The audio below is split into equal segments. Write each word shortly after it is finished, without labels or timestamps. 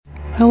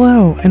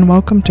Hello, and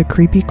welcome to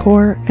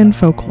Creepycore and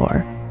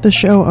Folklore, the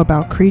show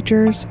about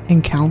creatures,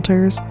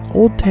 encounters,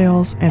 old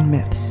tales, and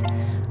myths.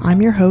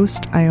 I'm your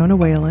host, Iona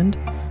Wayland,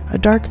 a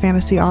dark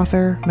fantasy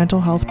author, mental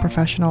health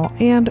professional,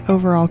 and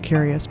overall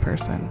curious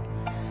person.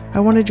 I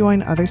want to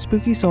join other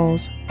spooky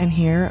souls and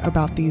hear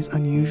about these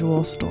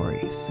unusual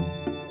stories.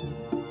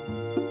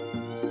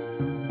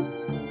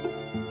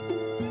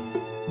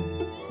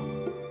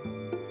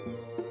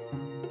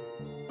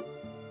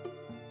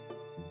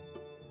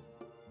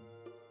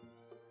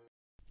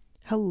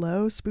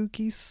 Hello,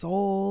 spooky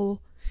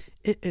soul.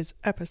 It is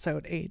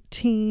episode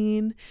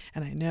 18,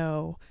 and I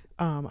know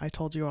I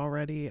told you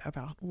already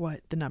about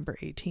what the number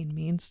 18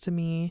 means to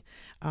me.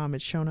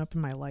 It's shown up in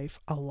my life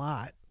a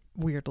lot,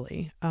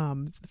 weirdly.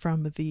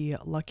 From the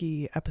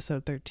lucky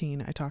episode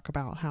 13, I talk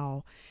about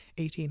how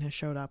 18 has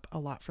showed up a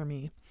lot for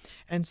me.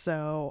 And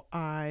so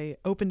I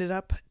opened it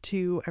up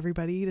to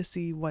everybody to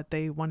see what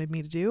they wanted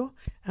me to do.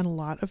 And a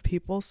lot of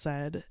people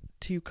said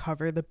to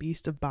cover the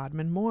Beast of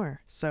Bodmin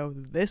Moor. So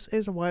this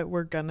is what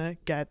we're gonna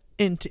get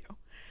into.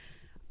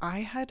 I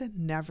had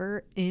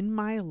never in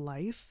my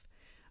life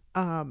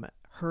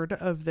heard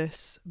of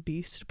this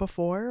beast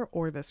before,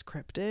 or this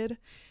cryptid.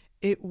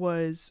 It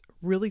was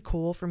really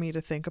cool for me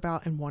to think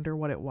about and wonder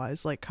what it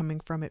was, like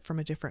coming from it from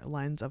a different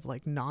lens of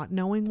like not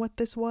knowing what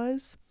this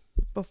was.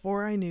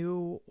 Before I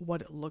knew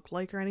what it looked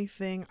like or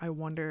anything, I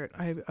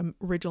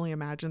originally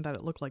imagined that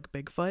it looked like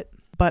Bigfoot,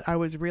 but I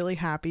was really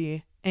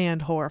happy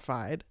and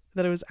horrified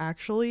that it was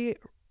actually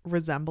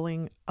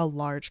resembling a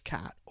large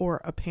cat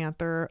or a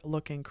panther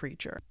looking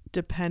creature,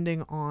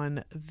 depending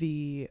on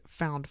the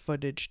found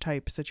footage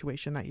type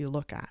situation that you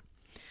look at.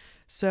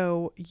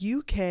 So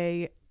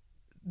the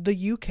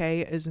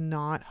UK is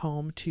not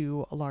home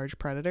to large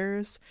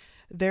predators.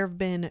 There have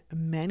been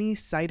many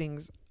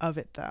sightings of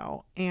it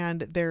though,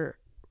 and they're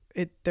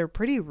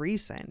pretty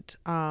recent.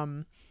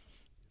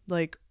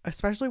 Like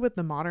especially with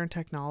the modern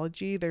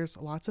technology, there's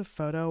lots of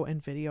photo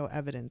and video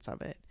evidence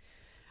of it.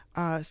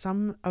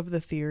 Some of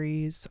the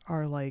theories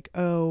are like,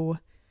 are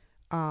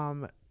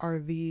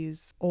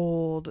these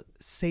old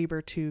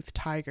saber-toothed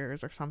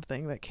tigers or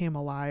something that came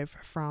alive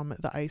from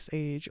the Ice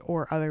Age,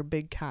 or other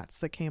big cats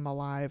that came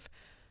alive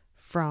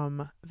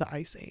from the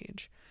Ice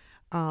Age?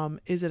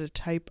 Is it a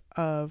type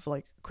of,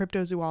 like,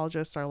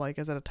 cryptozoologists are like,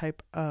 is it a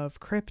type of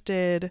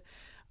cryptid?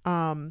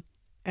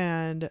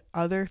 And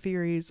other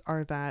theories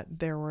are that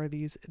there were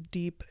these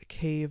deep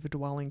cave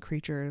dwelling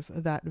creatures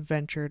that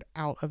ventured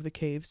out of the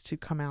caves to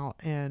come out,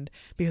 and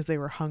because they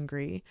were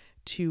hungry,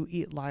 to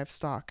eat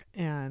livestock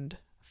and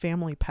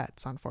family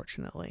pets,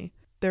 unfortunately.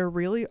 There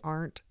really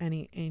aren't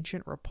any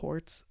ancient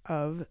reports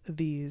of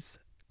these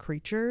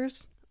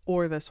creatures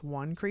or this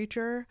one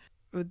creature.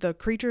 The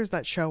creatures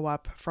that show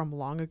up from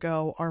long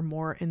ago are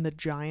more in the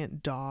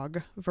giant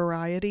dog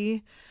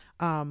variety,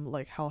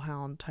 like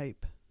hellhound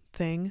type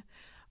thing.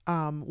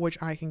 Which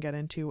I can get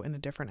into in a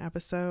different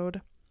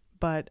episode,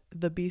 but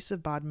the Beast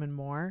of Bodmin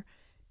Moor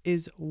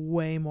is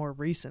way more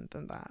recent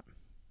than that.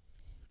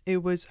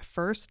 It was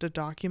first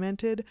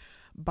documented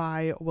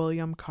by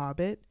William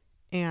Cobbett,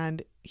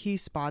 and he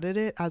spotted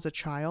it as a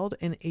child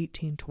in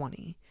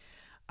 1820.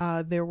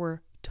 There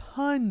were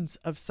tons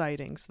of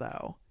sightings,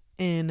 though,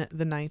 in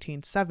the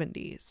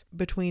 1970s.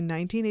 Between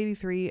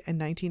 1983 and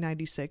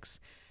 1996,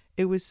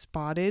 it was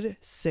spotted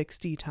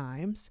 60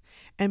 times,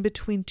 and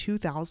between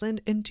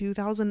 2000 and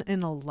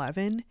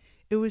 2011,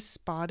 it was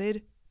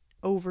spotted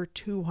over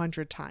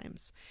 200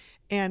 times.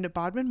 And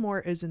Bodmin Moor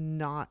is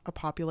not a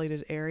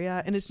populated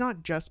area, and it's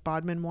not just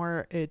Bodmin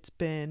Moor, it's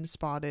been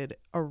spotted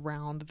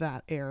around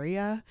that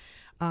area.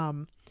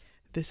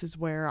 This is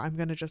where I'm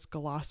going to just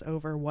gloss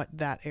over what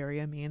that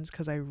area means,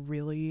 because I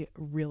really,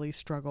 really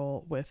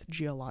struggle with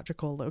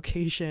geological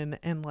location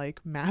and like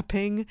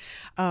mapping.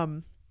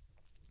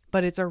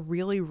 But it's a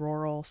really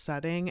rural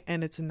setting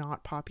and it's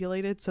not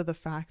populated. So the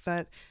fact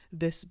that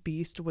this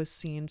beast was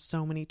seen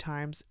so many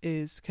times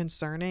is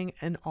concerning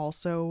and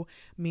also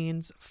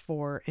means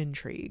for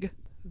intrigue.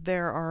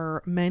 There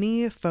are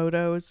many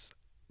photos,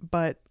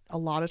 but a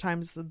lot of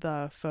times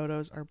the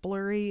photos are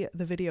blurry.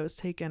 The videos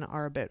taken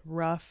are a bit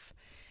rough.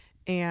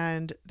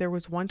 And there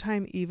was one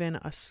time even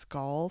a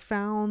skull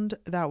found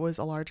that was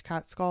a large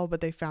cat skull, but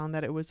they found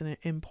that it was an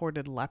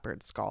imported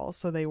leopard skull.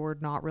 So they were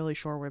not really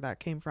sure where that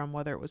came from,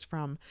 whether it was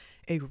from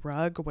a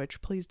rug,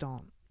 which please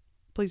don't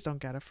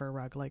get a fur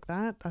rug like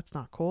that. That's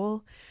not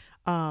cool.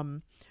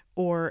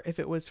 Or if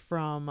it was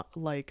from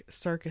like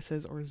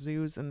circuses or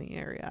zoos in the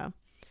area.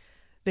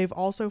 They've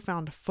also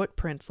found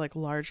footprints, like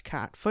large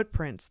cat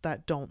footprints,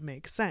 that don't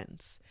make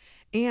sense.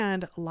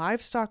 And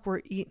livestock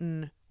were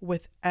eaten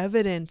with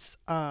evidence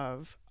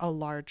of a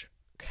large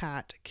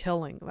cat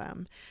killing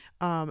them.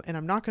 And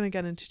I'm not going to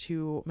get into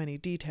too many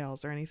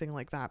details or anything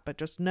like that, but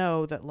just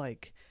know that,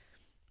 like,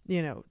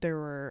 you know, there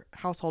were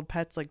household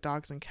pets like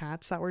dogs and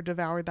cats that were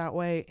devoured that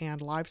way,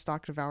 and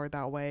livestock devoured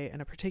that way in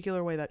a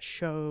particular way that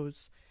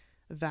shows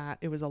that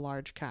it was a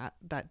large cat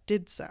that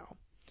did so.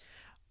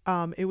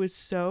 It was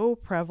so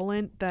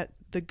prevalent that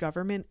the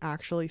government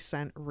actually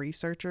sent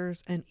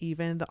researchers and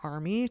even the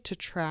army to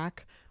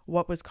track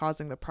what was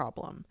causing the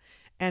problem.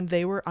 and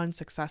they were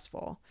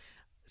unsuccessful.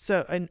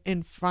 So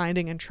in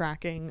finding and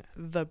tracking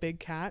the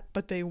big cat,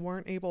 but they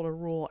weren't able to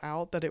rule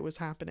out that it was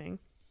happening.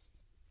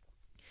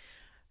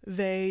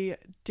 They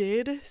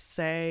did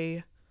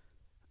say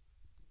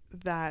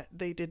that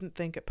they didn't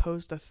think it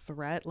posed a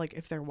threat. Like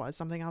if there was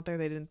something out there,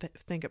 they didn't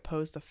think it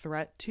posed a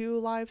threat to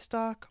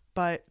livestock,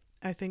 but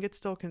I think it's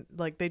still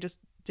like they just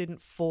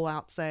didn't full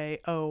out say,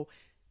 oh,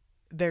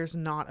 there's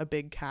not a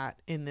big cat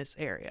in this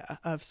area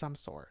of some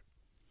sort.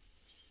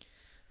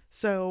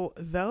 So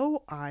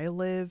though I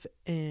live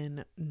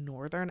in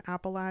northern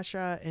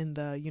Appalachia in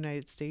the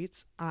United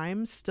States,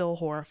 I'm still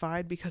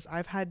horrified because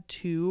I've had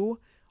 2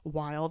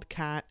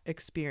 wildcat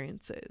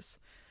experiences.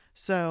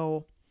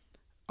 So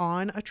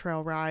on a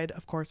trail ride,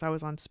 of course, I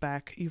was on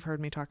Speck. You've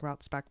heard me talk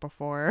about Speck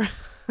before.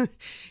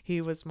 He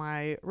was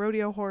my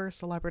rodeo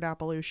horse, a leopard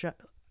Appaloosa.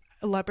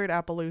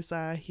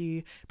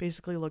 He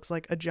basically looks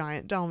like a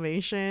giant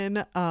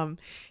Dalmatian.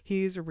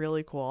 He's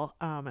really cool.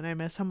 And I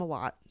miss him a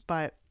lot.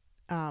 But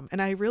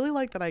and I really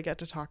like that I get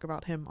to talk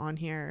about him on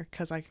here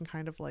because I can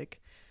kind of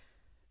like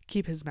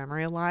keep his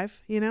memory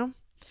alive, you know,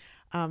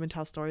 and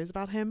tell stories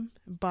about him.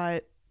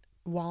 But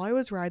while I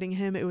was riding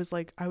him, it was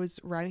like I was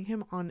riding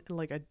him on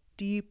like a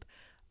deep,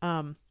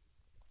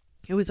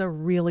 it was a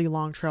really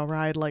long trail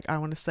ride. Like I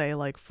want to say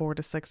like 4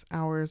 to 6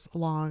 hours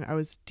long. I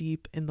was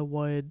deep in the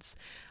woods,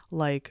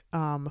 like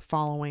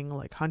following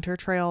like hunter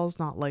trails,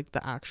 not like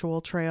the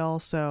actual trail.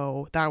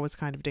 So that was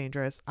kind of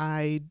dangerous.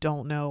 I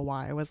don't know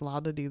why I was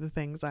allowed to do the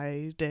things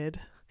I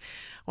did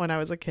when I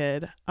was a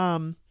kid.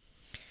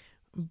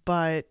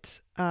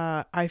 But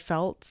I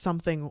felt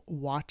something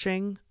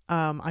watching.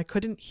 I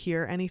couldn't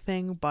hear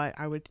anything, but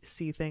I would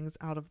see things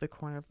out of the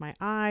corner of my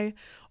eye,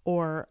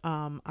 or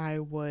I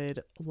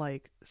would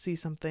like see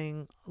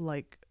something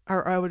like,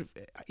 or I would,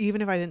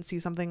 even if I didn't see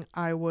something,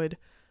 I would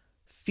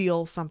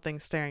feel something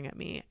staring at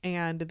me.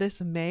 And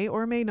this may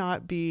or may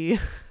not be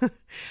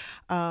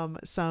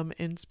some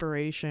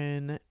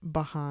inspiration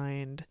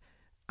behind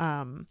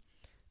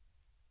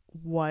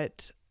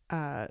what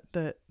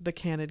the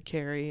candid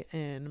carry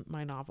in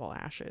my novel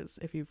Ashes.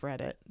 If you've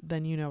read it,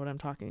 then you know what I'm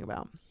talking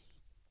about.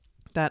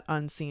 That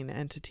unseen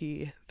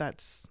entity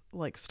that's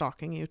like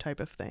stalking you type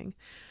of thing.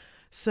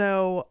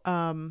 So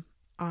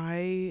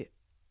I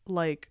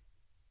like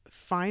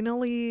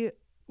finally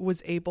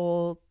was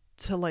able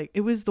to like,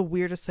 it was the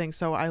weirdest thing.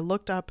 So I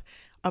looked up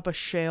a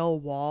shale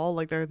wall.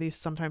 Like there are these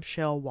sometimes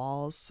shale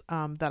walls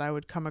that I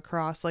would come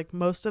across. Like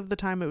most of the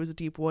time it was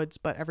deep woods,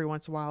 but every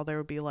once in a while there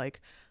would be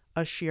like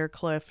a sheer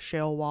cliff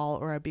shale wall,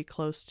 or I'd be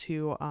close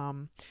to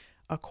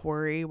a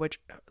quarry, which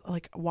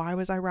like why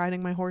was I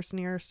riding my horse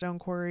near a stone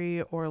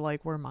quarry or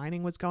like where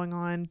mining was going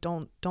on?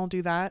 Don't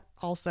do that.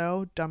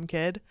 Also, dumb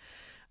kid.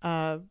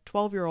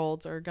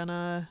 12-year-olds are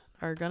gonna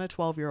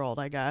 12-year-old,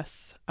 I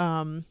guess.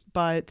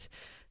 But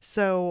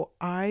so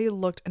I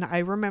looked, and I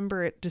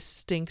remember it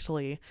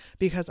distinctly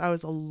because I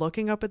was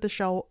looking up at the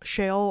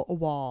shale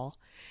wall,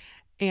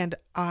 and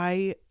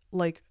I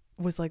like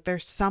was like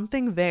there's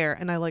something there,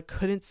 and I like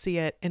couldn't see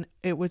it, and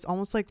it was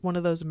almost like one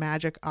of those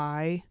magic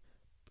eye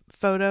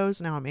photos.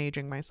 Now I'm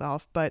aging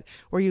myself, but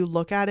where you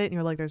look at it and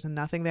you're like there's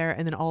nothing there,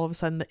 and then all of a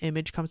sudden the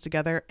image comes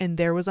together and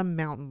there was a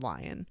mountain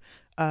lion,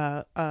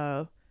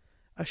 a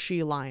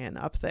she lion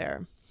up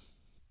there.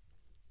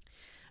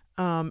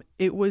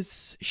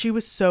 She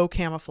was so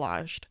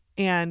camouflaged,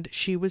 and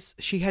she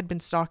had been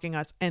stalking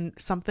us. And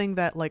something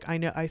that like I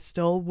know I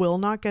still will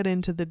not get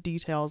into the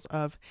details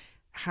of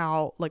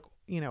how, like,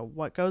 you know,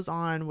 what goes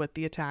on with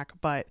the attack,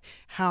 but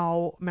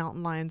how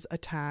mountain lions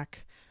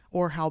attack,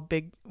 or how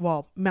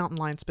mountain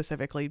lions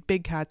specifically,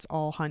 big cats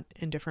all hunt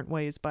in different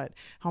ways, but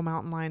how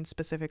mountain lions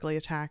specifically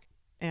attack,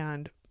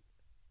 and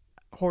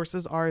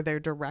horses are their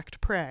direct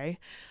prey,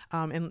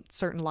 and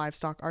certain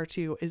livestock are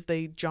too, is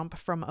they jump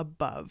from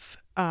above.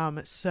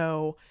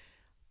 So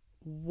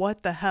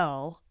what the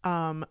hell?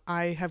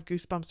 I have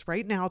goosebumps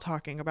right now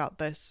talking about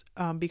this,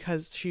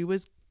 because she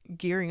was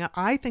gearing up.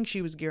 I think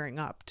she was gearing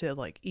up to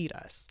like eat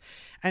us.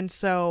 And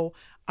so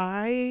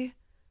I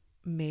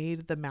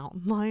made the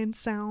mountain lion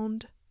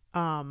sound.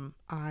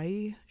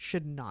 I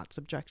should not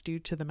subject you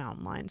to the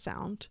mountain lion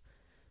sound.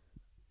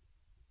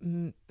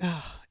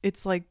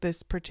 It's like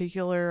this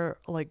particular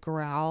like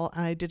growl,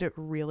 and I did it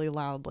really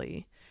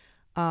loudly,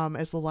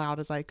 as loud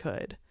as I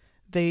could.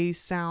 They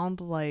sound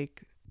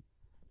like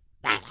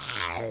I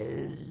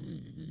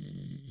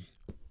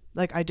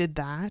did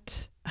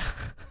that.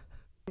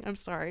 I'm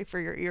sorry for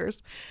your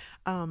ears.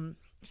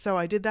 So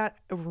I did that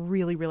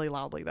really, really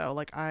loudly though.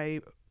 Like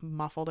I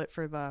muffled it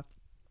for the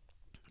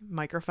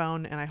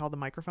microphone, and I held the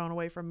microphone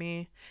away from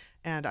me,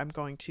 and I'm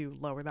going to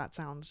lower that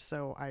sound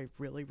so I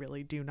really,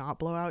 really do not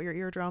blow out your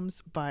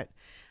eardrums. But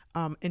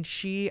and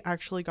she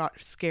actually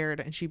got scared,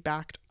 and she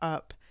backed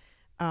up,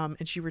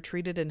 and she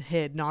retreated and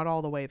hid, not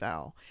all the way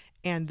though.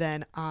 And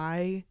then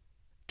I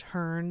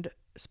turned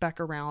Speck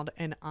around,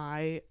 and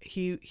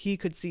he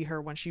could see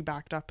her when she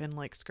backed up and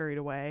like scurried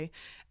away,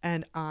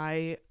 and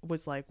I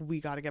was like, we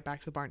got to get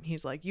back to the barn.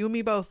 He's like, you and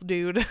me both,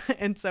 dude.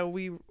 And so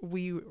we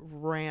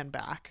ran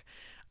back.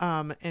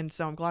 And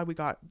so I'm glad we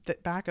got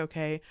back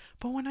okay.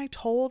 But when I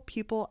told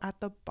people at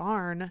the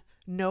barn,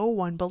 no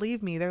one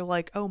believed me. They're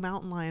like, oh,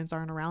 mountain lions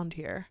aren't around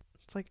here.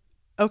 It's like,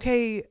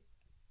 okay,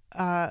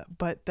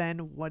 but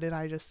then what did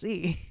I just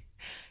see?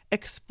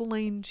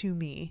 Explain to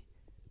me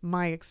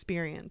my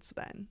experience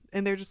then.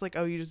 And they're just like,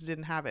 oh, you just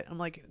didn't have it. I'm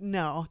like,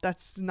 no,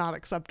 that's not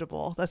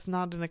acceptable. That's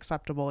not an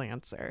acceptable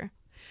answer.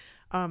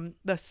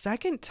 The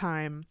second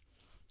time,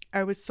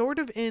 I was sort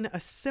of in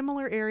a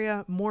similar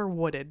area, more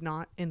wooded,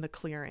 not in the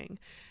clearing.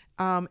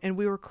 And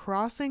we were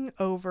crossing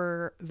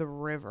over the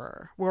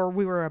river, where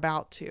we were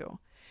about to.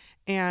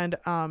 And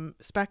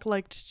Speck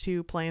liked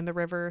to play in the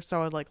river,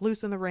 so I'd like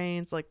loosen the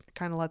reins, like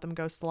kind of let them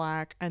go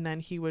slack, and then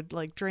he would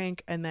like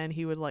drink, and then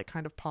he would like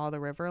kind of paw the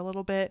river a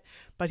little bit.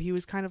 But he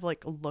was kind of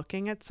like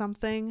looking at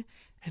something,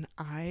 and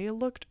I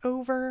looked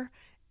over,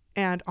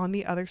 and on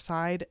the other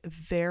side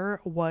there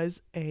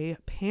was a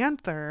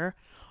panther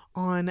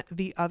on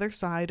the other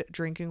side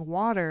drinking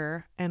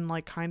water and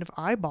like kind of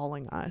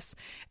eyeballing us.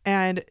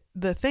 And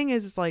the thing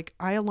is like,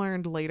 I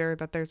learned later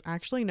that there's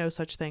actually no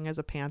such thing as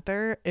a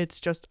panther. It's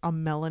just a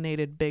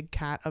melanated big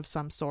cat of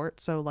some sort.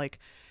 So like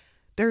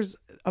there's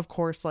of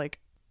course like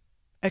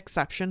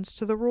exceptions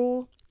to the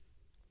rule,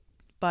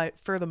 but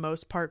for the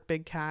most part,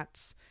 big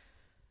cats,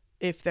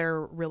 if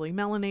they're really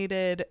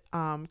melanated,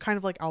 kind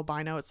of like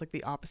albino, it's like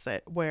the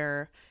opposite,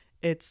 where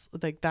it's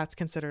like that's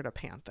considered a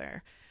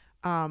panther.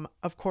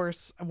 Of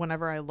course,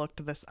 whenever I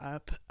looked this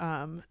up,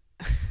 I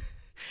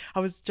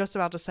was just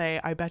about to say,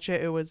 I bet you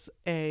it was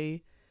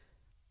a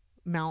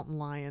mountain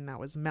lion that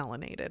was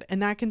melanated,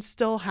 and that can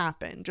still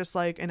happen, just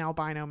like an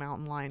albino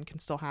mountain lion can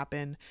still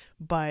happen.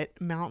 But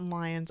mountain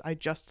lions, I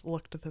just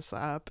looked this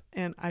up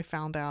and I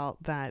found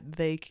out that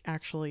they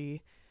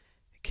actually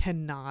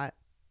cannot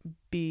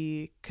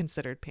be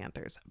considered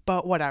panthers.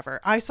 But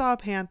whatever, I saw a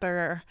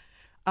panther.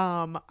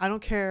 I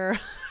don't care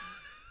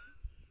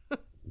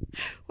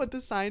what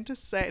the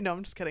scientists say. No,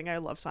 I'm just kidding. I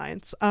love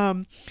science.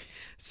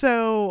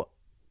 So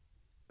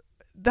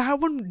that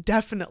one,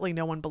 definitely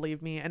no one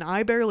believed me, and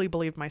I barely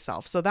believed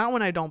myself. So that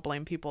one I don't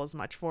blame people as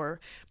much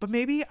for. But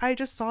maybe I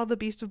just saw the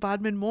beast of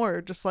Bodmin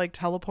Moor just like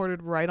teleported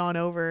right on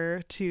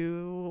over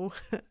to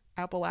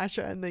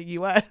Appalachia in the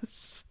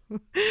US.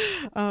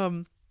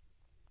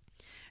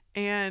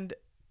 And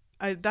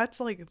that's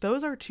like,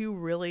 those are two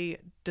really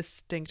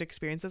distinct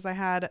experiences I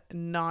had,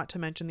 not to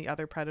mention the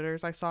other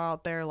predators I saw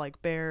out there,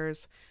 like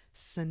bears,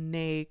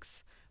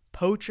 snakes,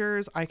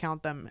 poachers. I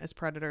count them as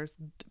predators.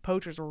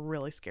 Poachers were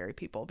really scary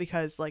people,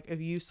 because like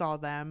if you saw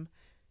them,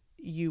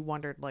 you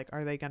wondered like,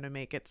 are they going to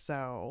make it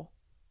so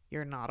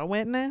you're not a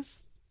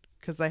witness?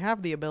 Because they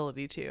have the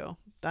ability to.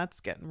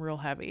 That's getting real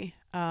heavy.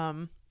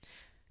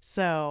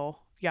 So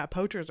yeah,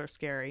 poachers are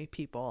scary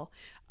people.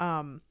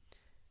 There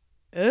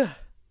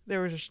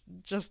was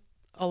just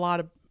a lot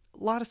of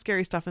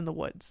scary stuff in the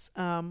woods,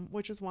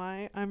 which is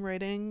why I'm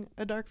writing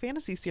a dark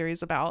fantasy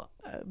series about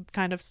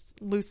kind of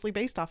loosely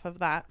based off of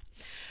that.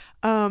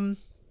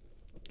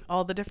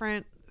 All the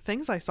different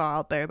things I saw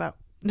out there that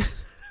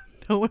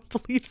no one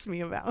believes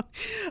me about.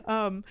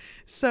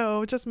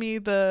 So just me,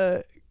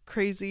 the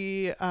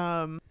crazy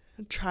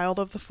child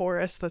of the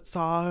forest that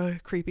saw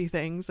creepy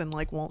things and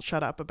like won't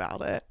shut up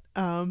about it.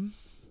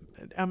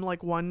 I'm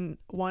like one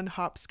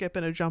hop, skip,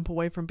 and a jump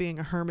away from being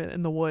a hermit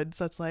in the woods.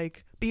 That's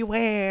like,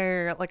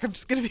 beware. Like, I'm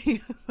just going to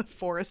be a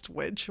forest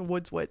witch,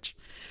 woods witch.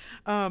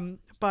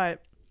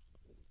 But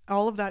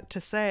all of that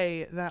to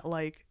say that,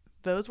 like,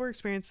 those were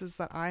experiences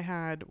that I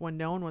had when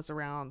no one was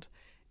around.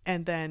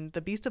 And then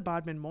the Beast of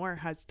Bodmin Moor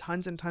has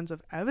tons and tons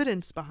of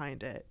evidence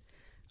behind it.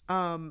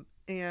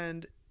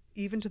 And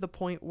even to the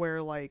point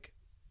where, like,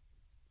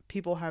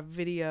 people have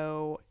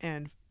video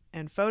and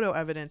photo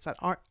evidence that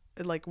aren't,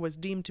 like, was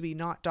deemed to be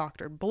not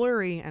doctored,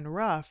 blurry and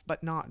rough,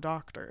 but not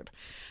doctored.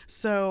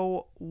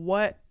 So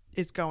what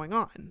is going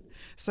on?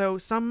 So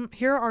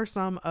here are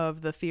some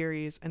of the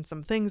theories and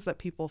some things that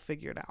people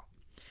figured out.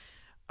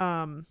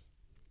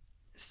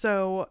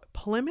 So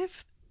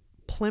Plymouth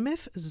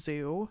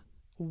Zoo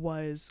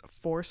was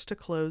forced to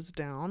close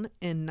down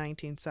in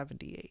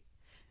 1978.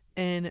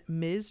 And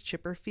Ms.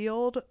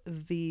 Chipperfield,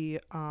 the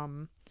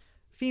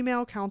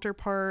female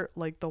counterpart,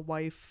 like the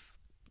wife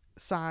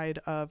side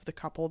of the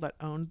couple that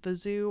owned the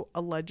zoo,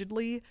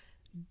 allegedly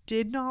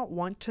did not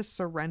want to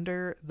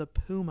surrender the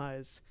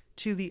pumas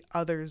to the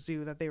other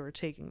zoo that they were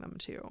taking them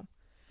to.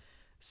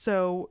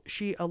 So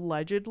she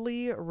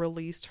allegedly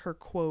released her,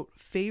 quote,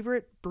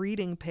 favorite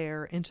breeding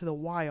pair into the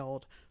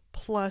wild,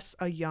 plus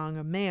a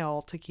young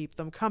male to keep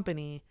them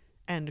company,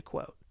 end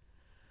quote.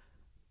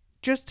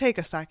 Just take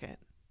a second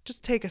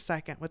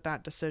with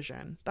that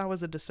decision. That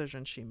was a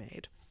decision she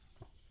made.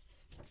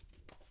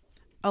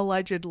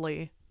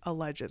 Allegedly,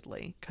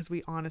 because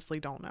we honestly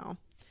don't know.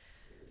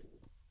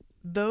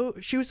 Though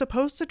she was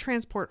supposed to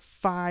transport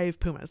 5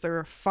 pumas. There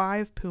were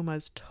 5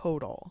 pumas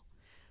total,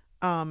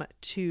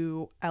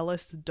 to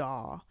Ellis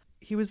Daw.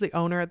 He was the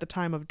owner at the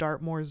time of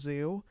Dartmoor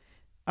Zoo,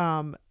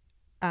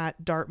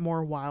 at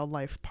Dartmoor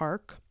Wildlife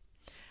Park.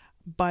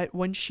 But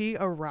when she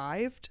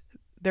arrived,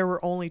 there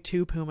were only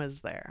 2 pumas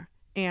there.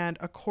 And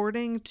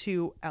according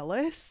to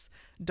Ellis,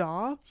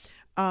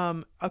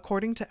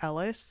 according to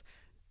Ellis,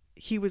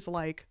 he was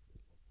like,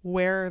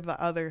 where are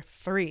the other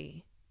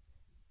three?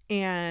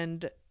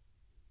 And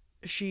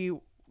she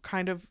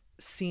kind of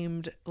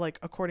seemed like,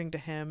 according to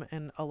him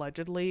and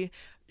allegedly,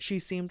 she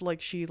seemed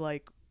like she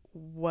like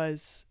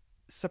was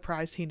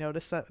surprised he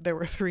noticed that there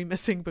were three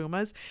missing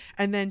pumas.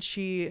 And then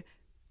she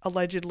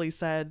allegedly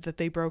said that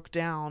they broke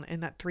down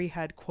and that three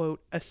had,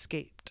 quote,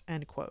 escaped,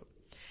 end quote.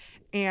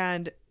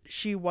 And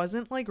she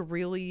wasn't like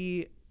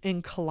really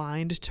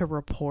inclined to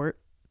report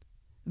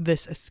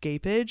this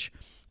escapage,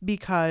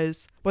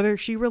 because whether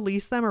she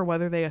released them or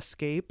whether they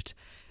escaped,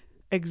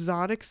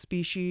 exotic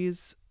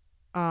species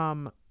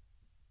weren't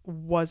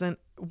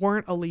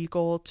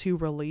illegal to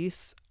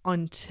release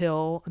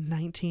until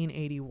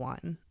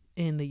 1981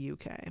 in the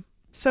UK.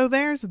 So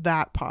there's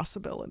that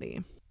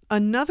possibility.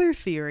 Another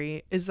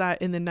theory is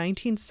that in the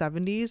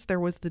 1970s, there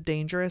was the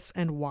Dangerous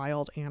and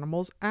Wild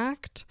Animals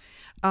Act.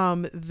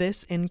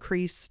 This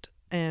increased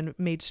and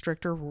made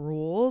stricter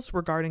rules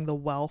regarding the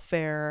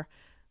welfare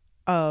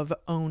of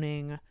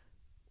owning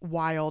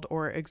wild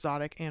or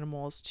exotic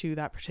animals to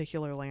that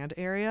particular land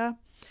area.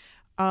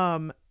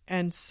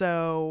 And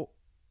so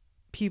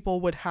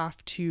people would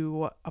have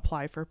to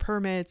apply for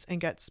permits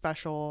and get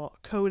special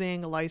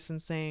coding,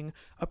 licensing,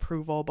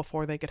 approval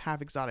before they could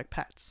have exotic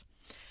pets.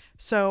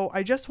 So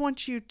I just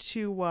want you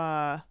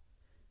to,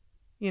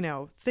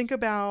 think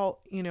about,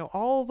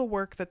 all the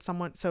work that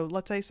someone, so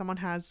let's say someone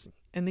has,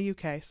 in the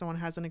UK, someone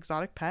has an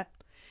exotic pet.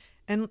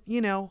 And,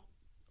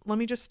 let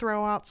me just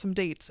throw out some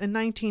dates. In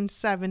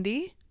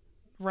 1970,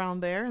 around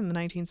there, in the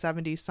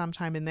 1970s,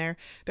 sometime in there,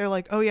 they're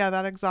like, oh yeah,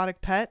 that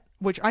exotic pet,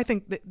 which I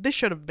think this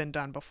should have been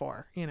done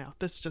before.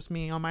 This is just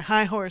me on my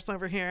high horse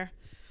over here.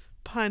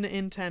 Pun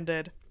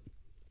intended.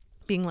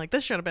 Being like,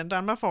 this should have been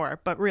done before.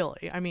 But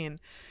really,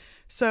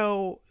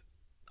 so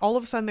all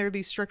of a sudden there are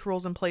these strict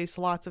rules in place,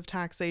 lots of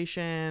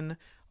taxation,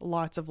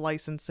 lots of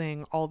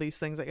licensing, all these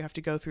things that you have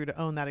to go through to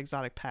own that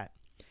exotic pet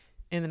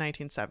in the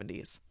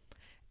 1970s.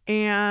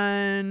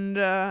 And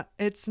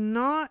it's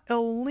not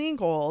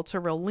illegal to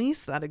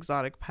release that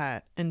exotic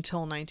pet until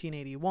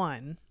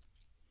 1981.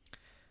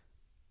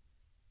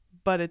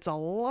 But it's a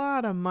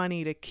lot of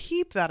money to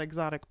keep that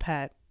exotic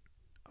pet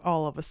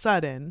all of a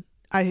sudden.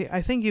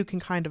 I think you can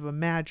kind of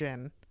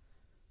imagine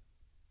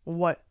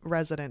what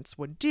residents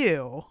would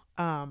do.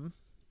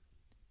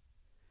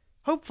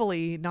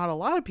 Hopefully not a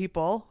lot of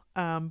people,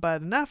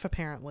 but enough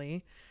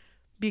apparently,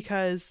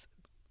 because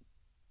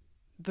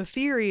the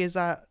theory is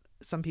that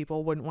some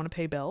people wouldn't want to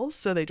pay bills,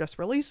 so they just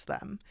release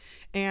them.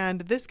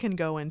 And this can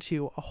go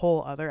into a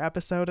whole other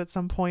episode at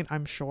some point,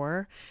 I'm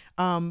sure.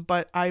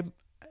 But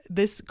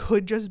this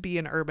could just be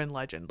an urban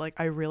legend. Like,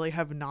 I really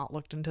have not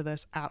looked into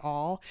this at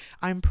all.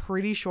 I'm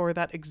pretty sure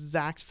that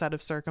exact set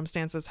of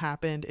circumstances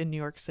happened in New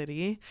York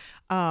City.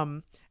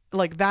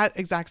 Like, that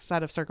exact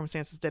set of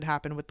circumstances did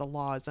happen with the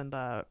laws and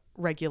the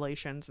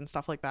regulations and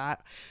stuff like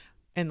that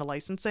and the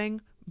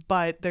licensing.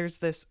 But there's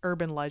this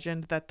urban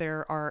legend that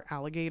there are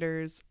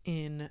alligators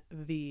in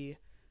the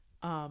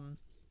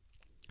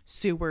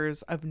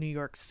sewers of New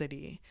York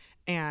City.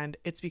 And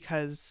it's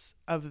because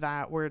of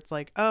that where it's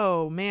like,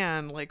 oh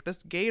man, like this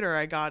gator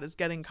I got is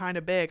getting kind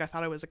of big. I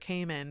thought it was a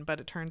caiman, but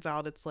it turns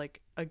out it's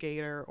like a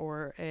gator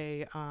or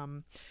a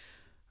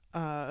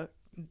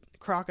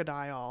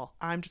crocodile.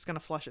 I'm just going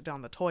to flush it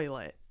down the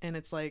toilet. And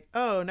it's like,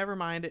 oh, never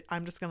mind.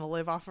 I'm just going to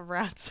live off of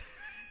rats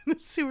in the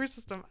sewer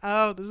system.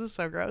 Oh, this is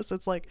so gross.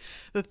 It's like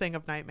the thing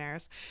of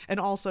nightmares. And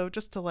also,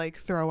 just to like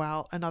throw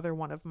out another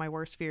one of my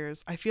worst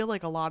fears, I feel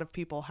like a lot of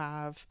people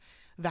have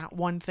that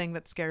one thing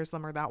that scares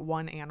them or that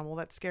one animal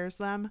that scares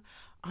them.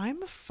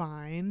 I'm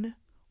fine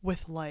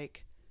with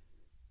like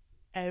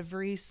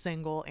every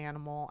single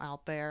animal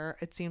out there.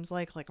 It seems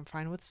like I'm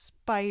fine with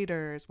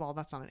spiders. Well,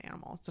 that's not an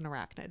animal, it's an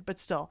arachnid, but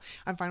still,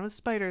 I'm fine with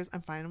spiders.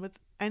 I'm fine with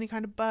any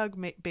kind of bug,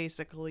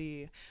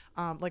 basically.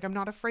 Like, I'm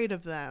not afraid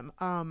of them.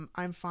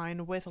 I'm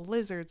fine with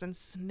lizards and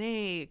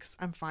snakes.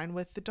 I'm fine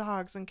with the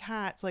dogs and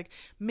cats, like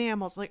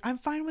mammals. Like, I'm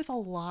fine with a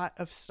lot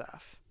of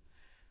stuff,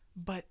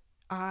 but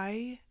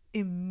I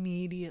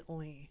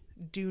immediately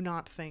do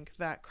not think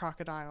that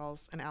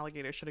crocodiles and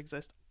alligators should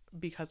exist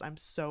because I'm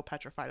so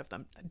petrified of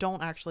them.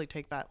 Don't actually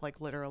take that like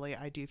literally.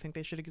 I do think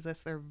they should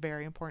exist. They're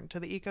very important to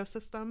the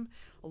ecosystem.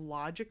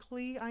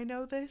 Logically, I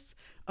know this.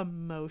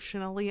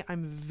 Emotionally,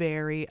 I'm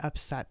very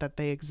upset that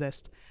they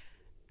exist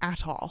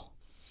at all.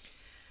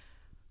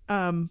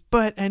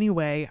 But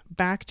anyway,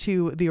 back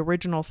to the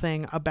original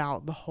thing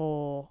about the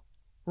whole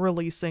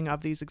releasing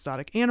of these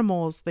exotic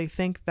animals. They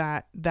think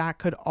that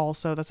could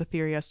also, that's a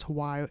theory as to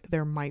why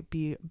there might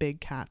be big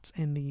cats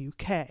in the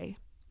UK.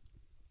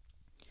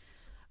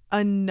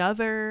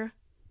 Another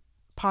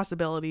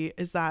possibility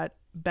is that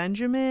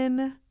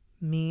Benjamin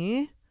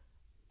Mee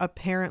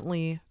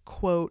apparently,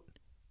 quote,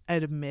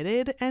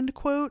 admitted, end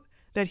quote,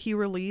 that he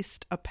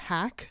released a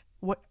pack,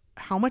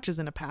 how much is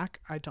in a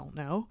pack? I don't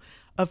know,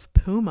 of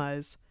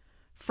pumas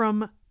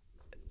from,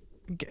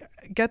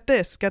 get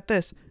this,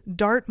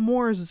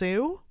 Dartmoor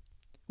Zoo.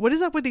 What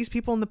is up with these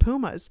people and the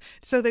pumas?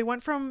 So they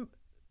went from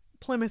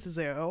Plymouth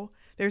Zoo.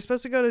 They were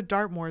supposed to go to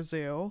Dartmoor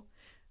Zoo.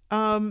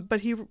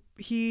 But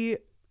he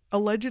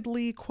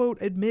allegedly,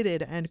 quote,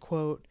 admitted, end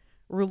quote,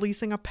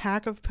 releasing a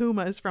pack of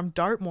pumas from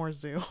Dartmoor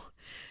Zoo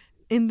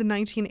in the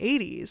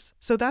 1980s.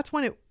 So that's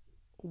when it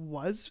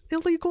was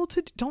illegal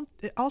to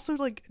also,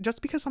 like,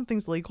 just because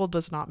something's legal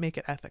does not make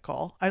it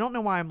ethical. I don't know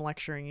why I'm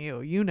lecturing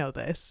you. You know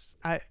this.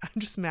 I'm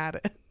just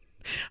mad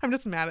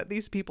at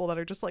these people that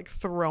are just like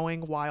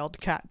throwing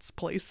wildcats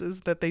places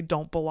that they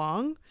don't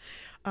belong.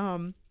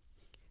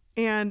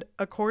 And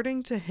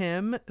according to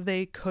him,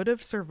 they could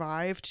have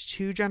survived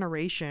 2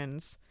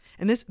 generations.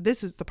 And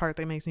this is the part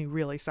that makes me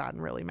really sad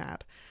and really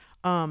mad.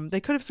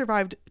 They could have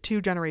survived 2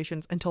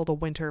 generations until the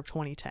winter of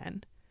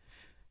 2010.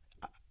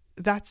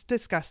 That's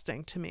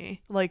disgusting to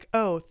me. Like,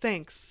 oh,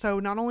 thanks. So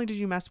not only did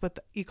you mess with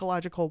the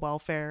ecological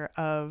welfare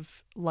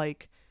of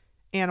like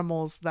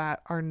animals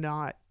that are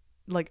not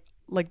like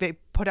they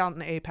put out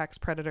an apex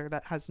predator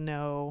that has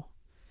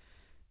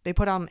they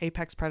put out an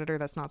apex predator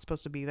that's not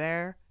supposed to be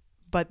there.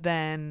 But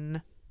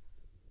then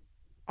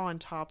on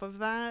top of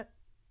that,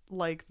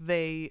 like,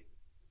 they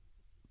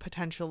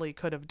potentially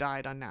could have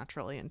died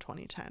unnaturally in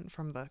 2010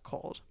 from the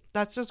cold.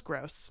 That's just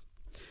gross.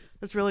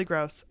 It's really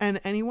gross. And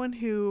anyone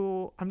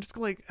who, I'm just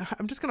going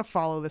to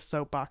follow this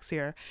soapbox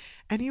here.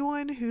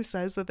 Anyone who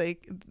says that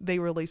they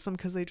release them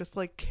because they just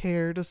like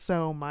cared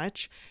so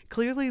much,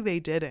 clearly they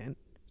didn't,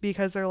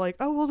 because they're like,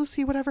 oh, we'll just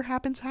see whatever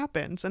happens.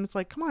 And it's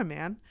like, come on,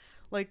 man.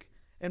 Like,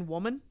 and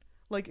woman,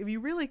 like, if you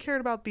really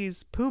cared about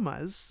these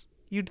pumas,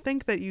 you'd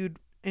think that you'd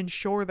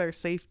ensure their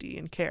safety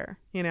and care,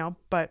 you know?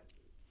 But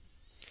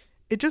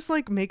it just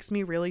like makes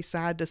me really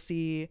sad to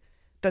see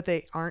that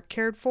they aren't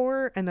cared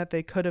for and that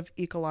they could have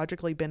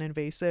ecologically been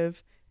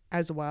invasive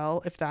as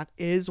well, if that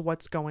is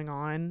what's going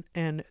on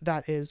and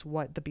that is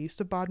what the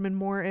Beast of Bodmin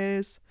Moor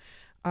is.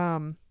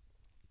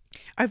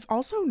 I've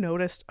also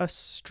noticed a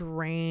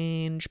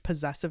strange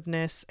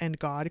possessiveness and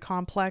God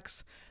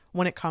complex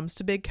when it comes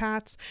to big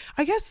cats.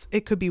 I guess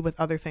it could be with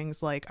other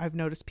things. Like, I've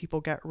noticed people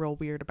get real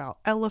weird about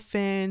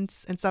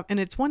elephants and stuff. And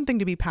it's one thing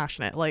to be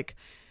passionate. Like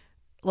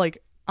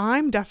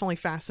I'm definitely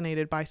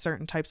fascinated by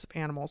certain types of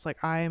animals.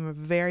 Like, I am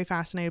very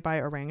fascinated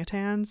by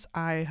orangutans.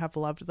 I have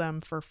loved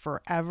them for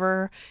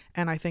forever,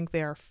 and I think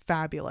they are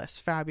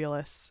fabulous,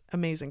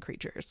 amazing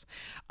creatures.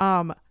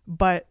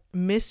 But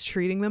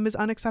mistreating them is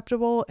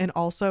unacceptable, and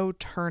also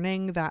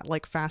turning that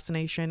like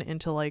fascination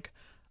into like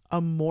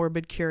a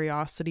morbid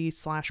curiosity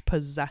 /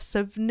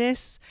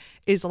 possessiveness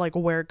is like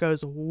where it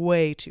goes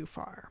way too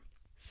far.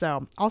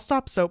 So I'll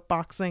stop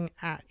soapboxing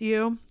at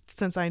you,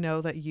 since I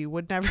know that you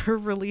would never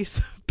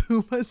release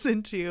pumas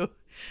into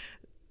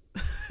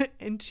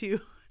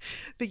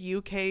the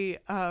UK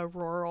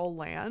rural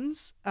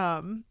lands.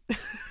 I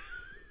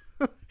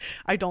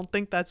don't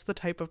think that's the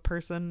type of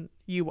person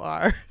you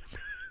are.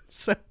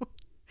 So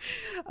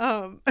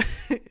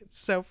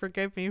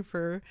forgive me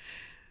for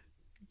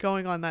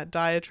going on that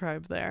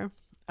diatribe there.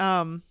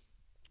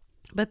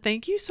 But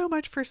thank you so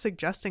much for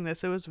suggesting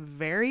this. It was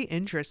very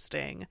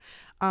interesting.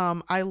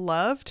 I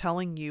love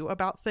telling you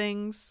about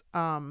things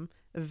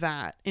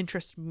that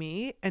interest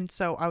me, and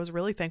so I was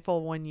really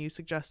thankful when you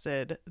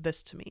suggested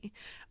this to me.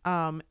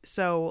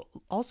 So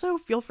also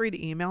feel free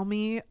to email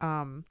me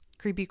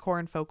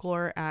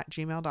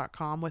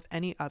creepycoreandfolklore@gmail.com with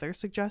any other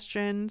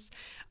suggestions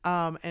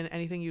and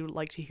anything you'd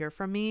like to hear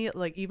from me.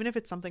 Like, even if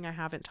it's something I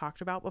haven't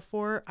talked about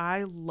before,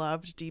 I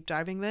loved deep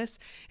diving this.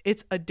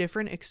 It's a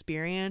different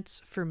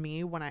experience for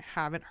me when I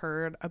haven't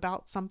heard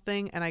about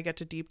something and I get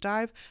to deep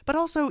dive, but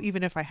also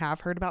even if I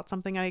have heard about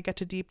something and I get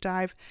to deep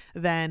dive,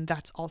 then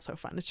that's also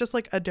fun. It's just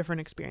like a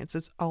different experience.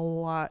 It's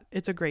a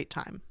great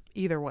time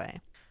either way.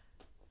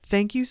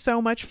 Thank you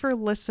so much for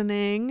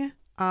listening.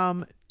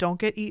 Don't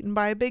get eaten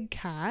by a big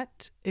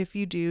cat. If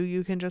you do,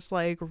 you can just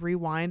like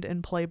rewind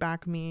and play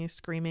back me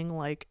screaming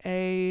like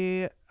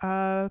a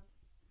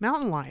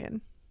mountain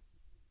lion.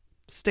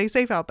 Stay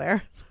safe out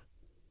there.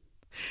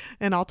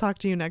 And I'll talk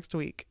to you next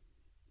week.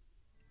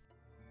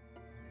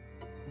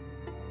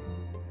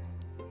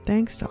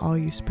 Thanks to all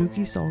you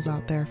spooky souls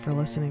out there for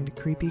listening to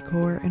Creepy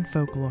Core and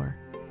Folklore.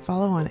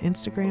 Follow on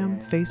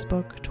Instagram,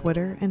 Facebook,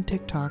 Twitter, and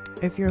TikTok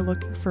if you're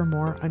looking for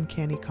more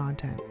uncanny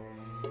content.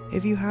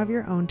 If you have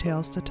your own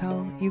tales to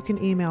tell, you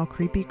can email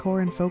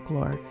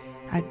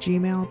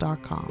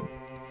creepycoreandfolklore@gmail.com.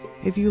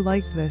 If you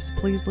liked this,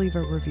 please leave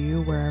a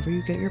review wherever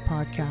you get your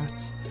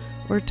podcasts,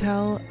 or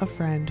tell a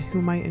friend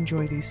who might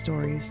enjoy these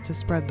stories to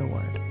spread the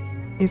word.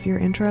 If you're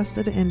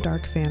interested in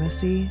dark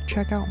fantasy,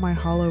 check out my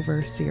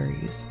Hollowverse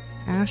series.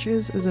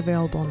 Ashes is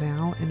available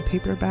now in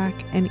paperback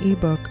and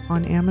ebook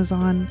on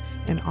Amazon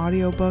and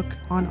audiobook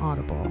on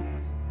Audible,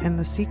 and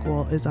the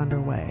sequel is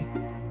underway.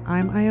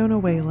 I'm Iona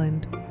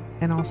Wayland,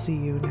 and I'll see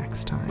you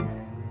next time.